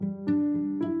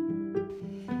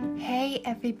Hi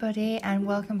everybody and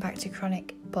welcome back to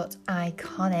Chronic But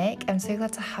Iconic. I'm so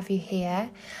glad to have you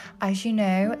here. As you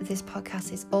know, this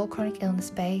podcast is all chronic illness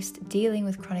based, dealing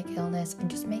with chronic illness and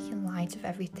just making light of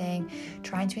everything,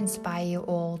 trying to inspire you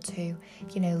all to,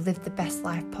 live the best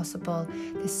life possible.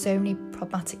 There's so many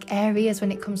problematic areas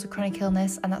when it comes to chronic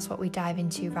illness, and that's what we dive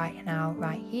into right now,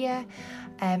 right here.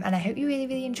 And I hope you really,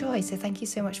 really enjoy. So thank you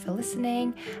so much for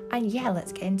listening. And yeah,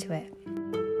 let's get into it.